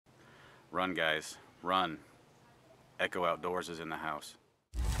Run, guys, run. Echo Outdoors is in the house.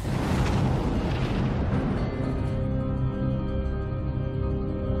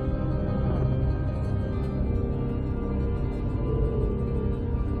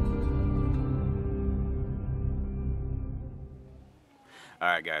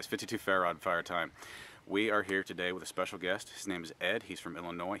 Alright guys, 52 Ferro Fire time. We are here today with a special guest. His name is Ed. He's from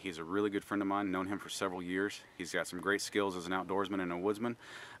Illinois. He's a really good friend of mine. Known him for several years. He's got some great skills as an outdoorsman and a woodsman.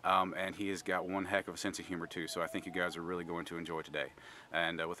 And he has got one heck of a sense of humor too. So I think you guys are really going to enjoy today.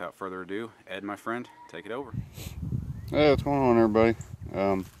 And without further ado, Ed, my friend, take it over. Hey, what's going on, everybody?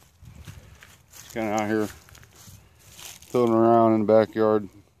 Just kind of out here fiddling around in the backyard.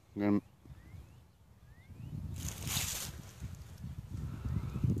 Wait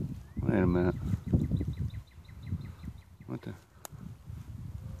a minute.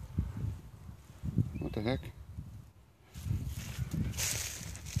 What the heck?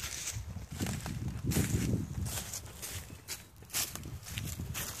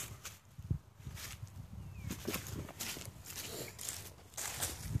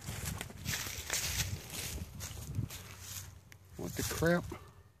 What the crap?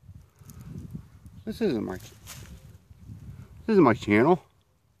 This isn't my channel.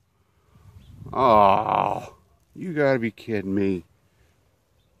 Oh, you gotta be kidding me.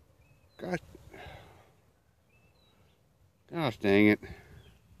 Gosh dang it.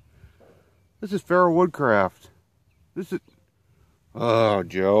 This is Ferro Woodcraft. This is... Oh,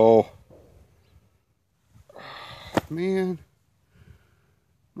 Joe. Man.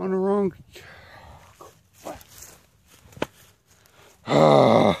 I'm on the wrong...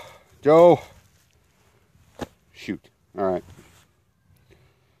 Joe. Shoot. Alright.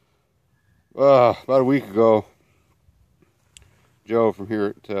 About a week ago, Joe from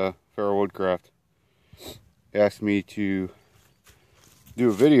here at Ferro Woodcraft asked me to do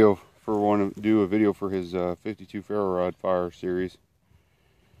a video for his 52 Ferro Rod Fire series.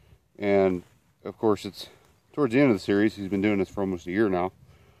 And of course, it's towards the end of the series. He's been doing this for almost a year now.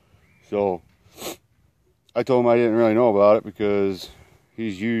 So I told him I didn't really know about it because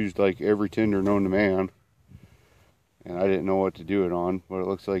he's used like every tinder known to man, and I didn't know what to do it on. But it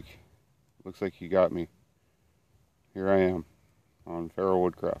looks like he got me. Here I am on Ferro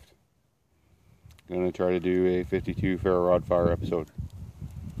Woodcraft. Gonna try to do a 52 Ferro Rod Fire episode.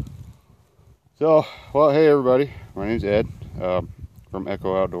 So, well, hey everybody, my name's Ed from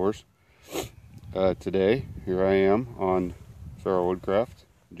Echo Outdoors. Today, here I am on Ferro Woodcraft,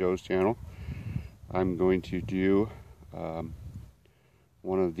 Joe's channel. I'm going to do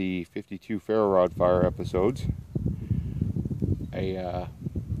one of the 52 Ferro Rod Fire episodes. I'm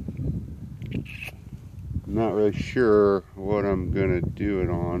not really sure what I'm gonna do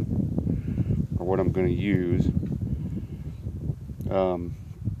it on, or what I'm gonna use.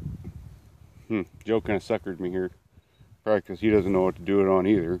 Joe kind of suckered me here, probably because he doesn't know what to do it on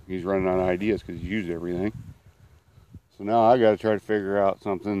either. He's running out of ideas because he's used everything. So now I got to try to figure out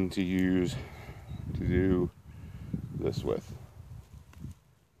something to use to do this with.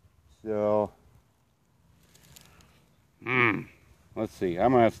 So, let's see.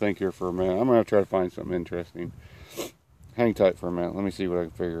 I'm gonna have to think here for a minute. I'm gonna have to try to find something interesting. Hang tight for a minute. Let me see what I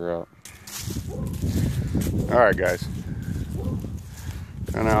can figure out. All right, guys.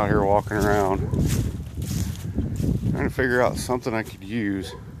 Kind of out here walking around, trying to figure out something I could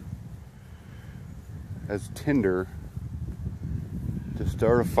use as tinder to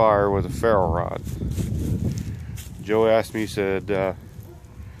start a fire with a ferro rod. Joe asked me, he said,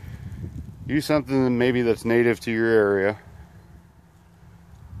 use something maybe that's native to your area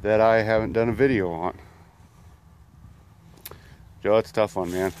that I haven't done a video on. Joe, that's a tough one,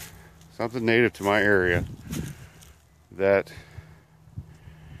 man. Something native to my area that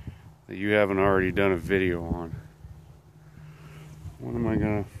you haven't already done a video on. What am I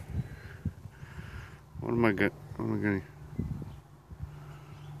gonna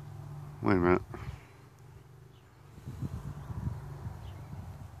wait a minute.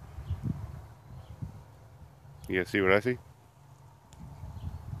 You guys see what I see?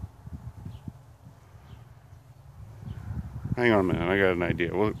 Hang on a minute, I got an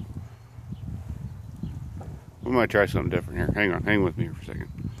idea. We might try something different here. Hang with me for a second.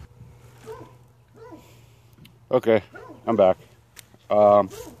 Okay, I'm back. So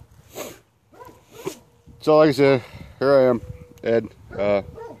like I said, here I am, Ed,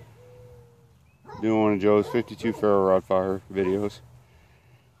 doing one of Joe's 52 Ferro Rod Fire videos.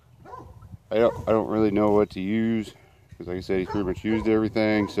 I don't really know what to use, because like I said, he's pretty much used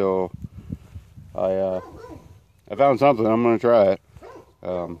everything, so I found something. I'm gonna try it.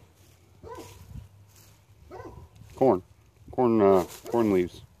 Corn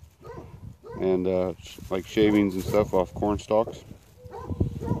leaves. and like shavings and stuff off corn stalks,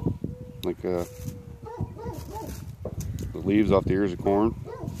 like the leaves off the ears of corn.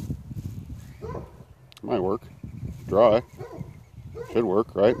 Might work. Dry. Should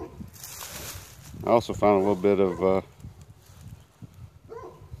work, right? I also found a little bit of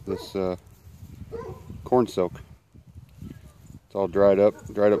this corn silk. It's all dried up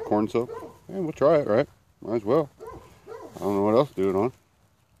corn silk. And we'll try it, right? Might as well. I don't know what else to do it on.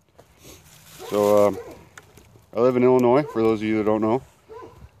 So, I live in Illinois, for those of you that don't know.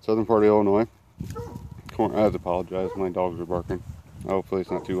 Southern part of Illinois. I have to apologize, my dogs are barking. Hopefully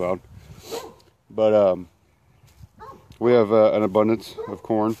it's not too loud. But, we have an abundance of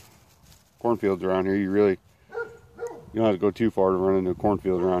cornfields around here. You don't have to go too far to run into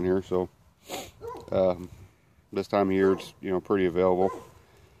cornfields around here. So, this time of year it's, pretty available.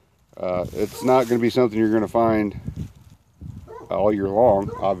 It's not going to be something you're going to find all year long,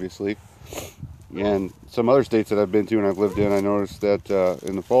 obviously. And some other states that I've been to and I've lived in, I noticed that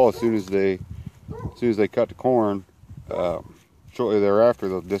in the fall, as soon as they cut the corn, shortly thereafter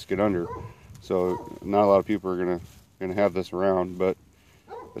they'll disc it under. So not a lot of people are gonna have this around, but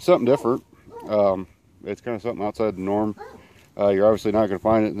it's something different. It's kind of something outside the norm. You're obviously not gonna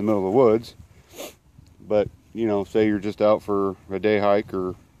find it in the middle of the woods, but say you're just out for a day hike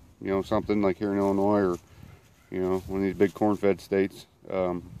or something like here in Illinois or one of these big corn-fed states.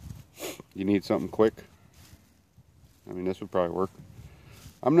 You need something quick. I mean, this would probably work.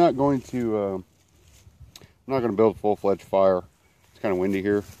 I'm not going to build a full-fledged fire. It's kind of windy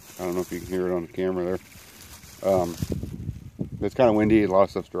here. I don't know if you can hear it on the camera there. It's kind of windy. A lot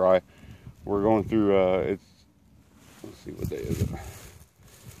of stuff's dry. We're going through. Let's see, what day is it?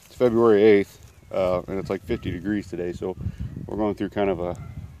 It's February 8th, and it's like 50 degrees today. So we're going through kind of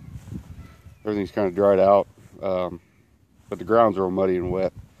everything's kind of dried out, but the ground's real muddy and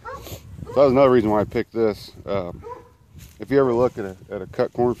wet. So that was another reason why I picked this. If you ever look at a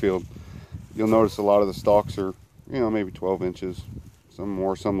cut cornfield, you'll notice a lot of the stalks are, maybe 12 inches, some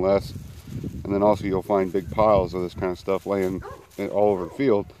more, some less. And then also you'll find big piles of this kind of stuff laying all over the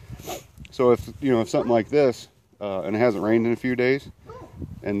field. So if something like this, and it hasn't rained in a few days,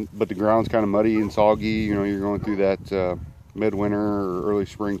 but the ground's kind of muddy and soggy, you're going through that midwinter or early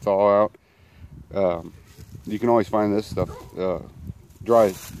spring thaw out, you can always find this stuff dry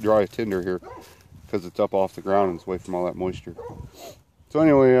as tinder here, because it's up off the ground and it's away from all that moisture. So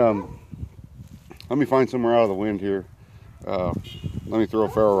anyway, let me find somewhere out of the wind here. Let me throw a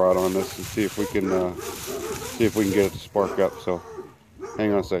ferro rod on this and see if we can get it to spark up. So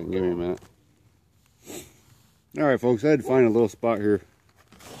hang on a second, give me a minute. All right, folks, I had to find a little spot here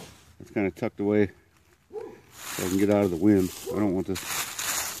that's kind of tucked away so I can get out of the wind. I don't want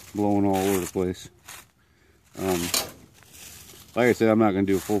this blowing all over the place. Like I said, I'm not going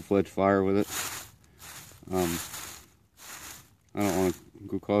to do a full-fledged fire with it. I don't want to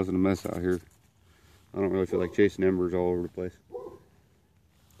go causing a mess out here. I don't really feel like chasing embers all over the place.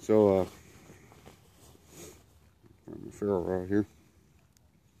 So, my ferro rod here.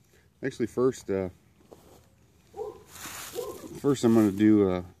 Actually, first I'm going to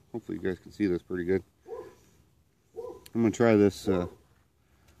do, hopefully you guys can see this pretty good. I'm going to try this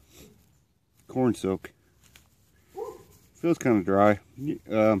corn silk. Feels kind of dry. You're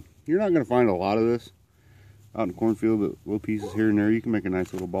not going to find a lot of this out in the cornfield, but little pieces here and there. You can make a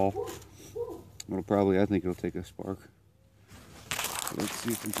nice little ball. It'll probably, I think it'll take a spark. Let's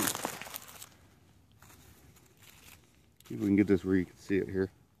see if we can get this where you can see it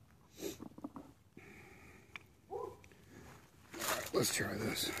here. Alright, let's try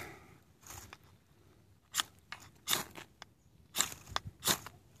this.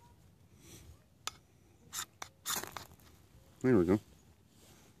 There we go.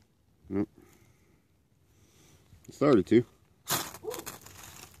 Nope. It started to.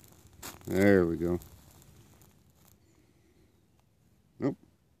 There we go. Nope.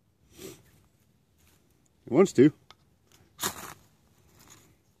 It wants to.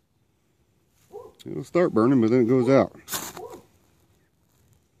 It'll start burning, but then it goes out.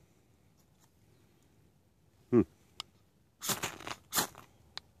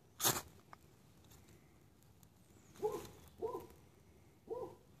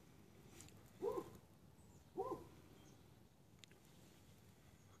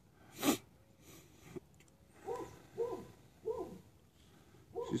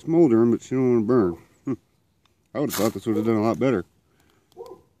 She's smoldering, but she don't want to burn. I would have thought this would have done a lot better.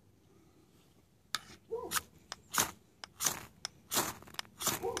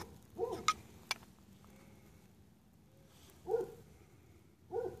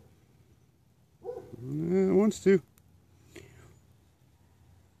 It wants to.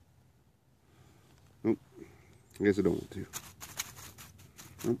 Nope. I guess I don't want to.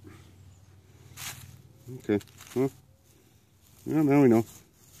 Nope. Okay. Well, yeah, now we know.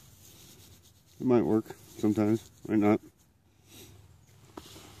 It might work sometimes, might not.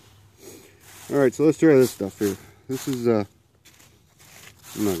 Alright, so let's try this stuff here. This is, I'm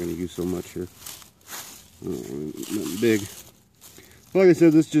not going to use so much here. Nothing big. Like I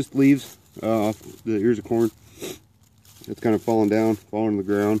said, this just leaves off the ears of corn. It's kind of falling down, falling to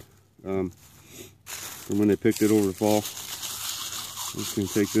the ground from when they picked it over the fall. I'm just going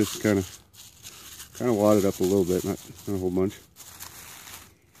to take this kind of wad it up a little bit, not a whole bunch.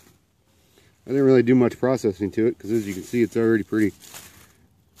 I didn't really do much processing to it because, as you can see, it's already pretty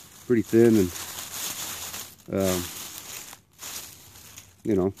thin and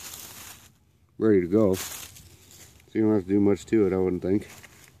you know, ready to go. So you don't have to do much to it, I wouldn't think.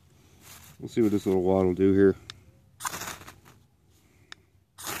 We'll see what this little wad will do here.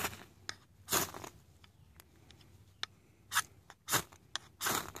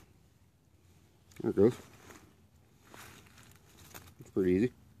 There it goes. It's pretty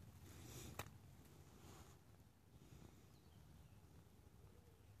easy.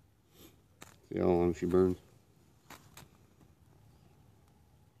 See how long she burns.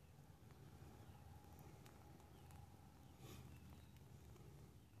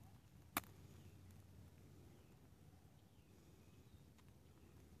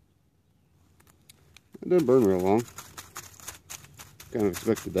 It doesn't burn real long. Kind of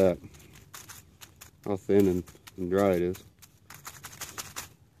expected that. How thin and dry it is.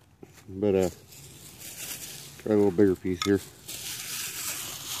 But try a little bigger piece here.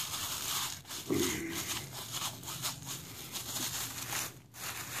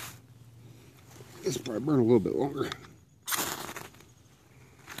 This will probably burn a little bit longer.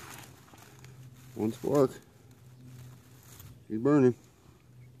 One spark. She's burning.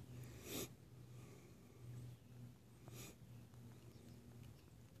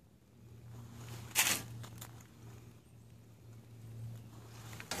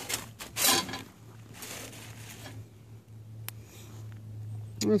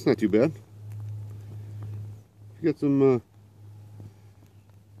 Well, that's not too bad. If you got some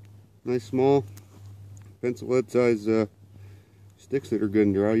nice small pencil lead size sticks that are good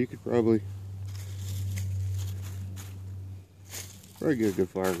and dry, you could probably get a good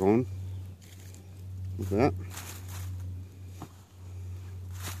fire going with that.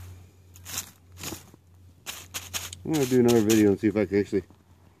 I'm going to do another video and see if I can actually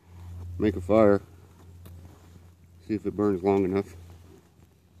make a fire, see if it burns long enough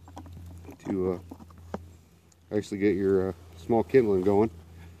to actually get your small kindling going.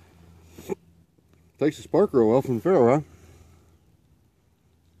 Takes a spark real well from the ferro rod,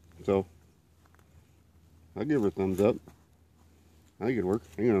 so I'll give her a thumbs up. I think it'd work.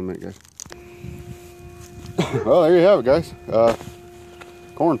 Hang on a minute, guys. Well, there you have it, guys.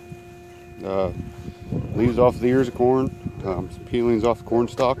 Corn. Leaves off the ears of corn. Some peelings off the corn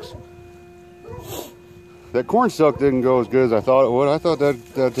stalks. That corn stalk didn't go as good as I thought it would. I thought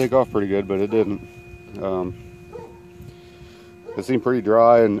that'd take off pretty good, but it didn't. It seemed pretty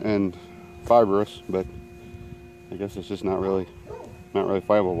dry and fibrous, but I guess it's just not really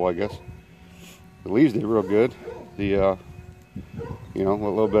flammable, I guess. The leaves did real good. The you know, a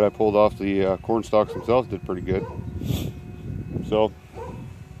little bit I pulled off the corn stalks themselves did pretty good. So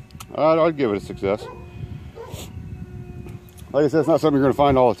I'd give it a success. Like I said, it's not something you're going to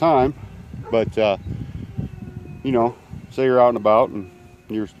find all the time, but you know, say you're out and about and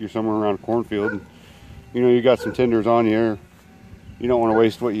you're somewhere around a cornfield and you know you got some tinders on you, or you don't want to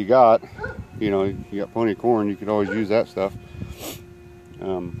waste what you got. You know, you got plenty of corn, you could always use that stuff. I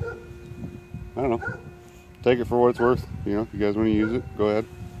don't know. Take it for what it's worth. You know, if you guys want to use it, go ahead.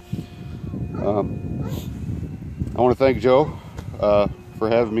 I want to thank Joe for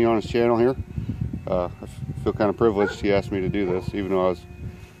having me on his channel here. I feel kind of privileged he asked me to do this, even though I was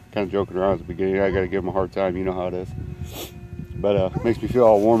kind of joking around at the beginning. I got to give him a hard time, you know how it is. But it makes me feel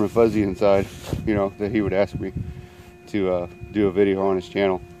all warm and fuzzy inside, you know, that he would ask me to do a video on his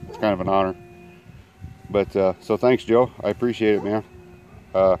channel. It's kind of an honor. But so thanks, Joe. I appreciate it, man.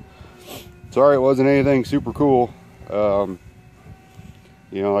 Sorry it wasn't anything super cool. You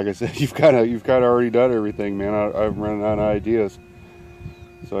know, like I said, you've kind of already done everything, man. I'm running out of ideas,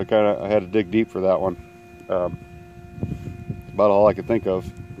 so I had to dig deep for that one. About all I could think of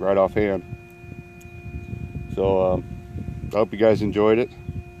right offhand. So I hope you guys enjoyed it.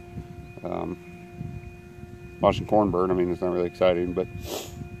 Watching corn burn, I mean, it's not really exciting, but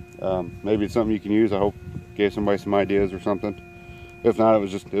maybe it's something you can use. I hope gave somebody some ideas or something. If not,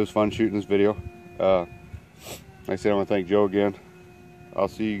 it was fun shooting this video. Like I said, I want to thank Joe again. I'll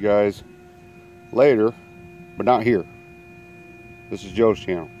see you guys later, but not here. This is Joe's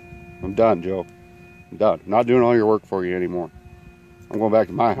channel. I'm done, Joe. I'm done. I'm not doing all your work for you anymore. I'm going back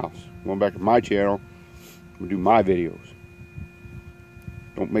to my house. I'm going back to my channel. I'm going to do my videos.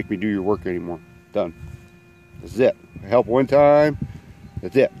 Don't make me do your work anymore. Done. That's it. I help one time.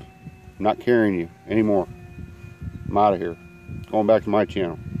 That's it. I'm not carrying you anymore. I'm out of here. Going back to my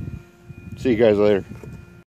channel. See you guys later.